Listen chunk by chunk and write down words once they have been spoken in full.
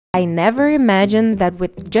I never imagined that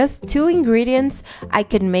with just 2 ingredients, I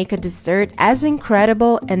could make a dessert as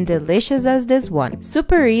incredible and delicious as this one.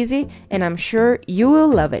 Super easy, and I'm sure you will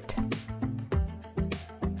love it.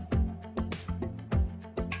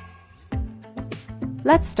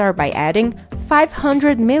 Let's start by adding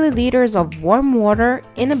 500 milliliters of warm water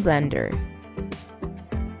in a blender.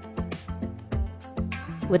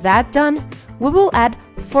 With that done, we will add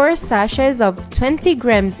 4 sachets of 20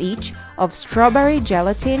 grams each of strawberry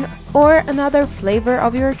gelatin or another flavor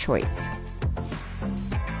of your choice.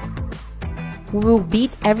 We will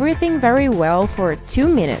beat everything very well for 2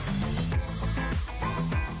 minutes.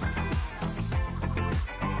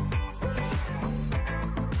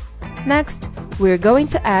 Next, we're going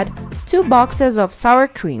to add 2 boxes of sour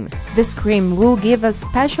cream. This cream will give a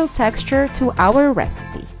special texture to our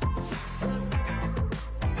recipe.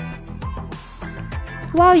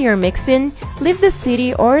 While you're mixing, leave the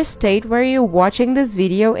city or state where you're watching this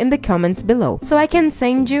video in the comments below, so I can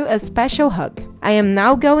send you a special hug. I am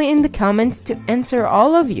now going in the comments to answer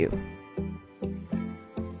all of you.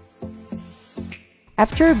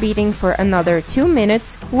 After beating for another 2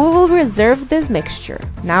 minutes, we will reserve this mixture.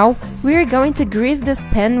 Now, we are going to grease this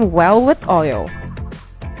pan well with oil.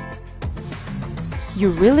 You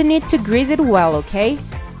really need to grease it well, okay?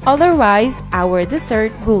 Otherwise, our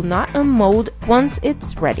dessert will not unmold once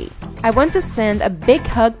it's ready. I want to send a big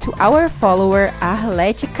hug to our follower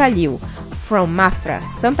Arlete Calil from Mafra,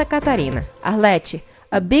 Santa Catarina. Arlete,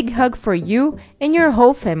 a big hug for you and your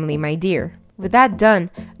whole family, my dear. With that done,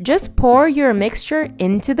 just pour your mixture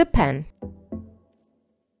into the pan.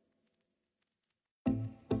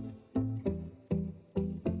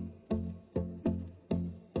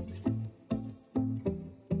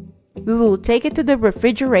 We will take it to the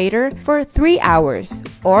refrigerator for 3 hours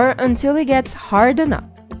or until it gets hardened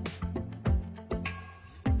up.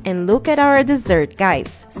 And look at our dessert,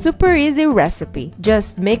 guys. Super easy recipe.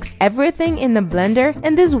 Just mix everything in the blender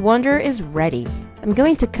and this wonder is ready. I'm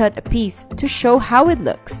going to cut a piece to show how it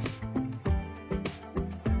looks.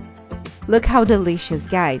 Look how delicious,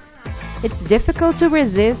 guys. It's difficult to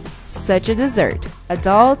resist such a dessert.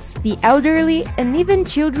 Adults, the elderly, and even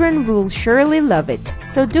children will surely love it.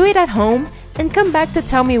 So do it at home and come back to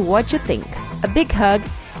tell me what you think. A big hug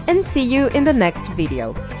and see you in the next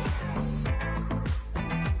video.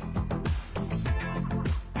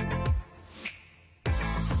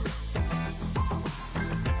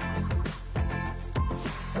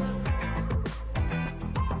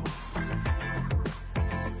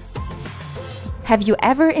 Have you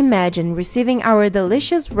ever imagined receiving our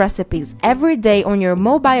delicious recipes every day on your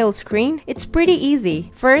mobile screen? It's pretty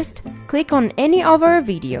easy. First, click on any of our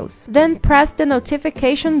videos. Then press the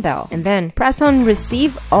notification bell. And then press on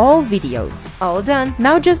Receive All Videos. All done.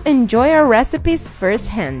 Now just enjoy our recipes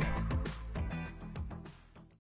firsthand.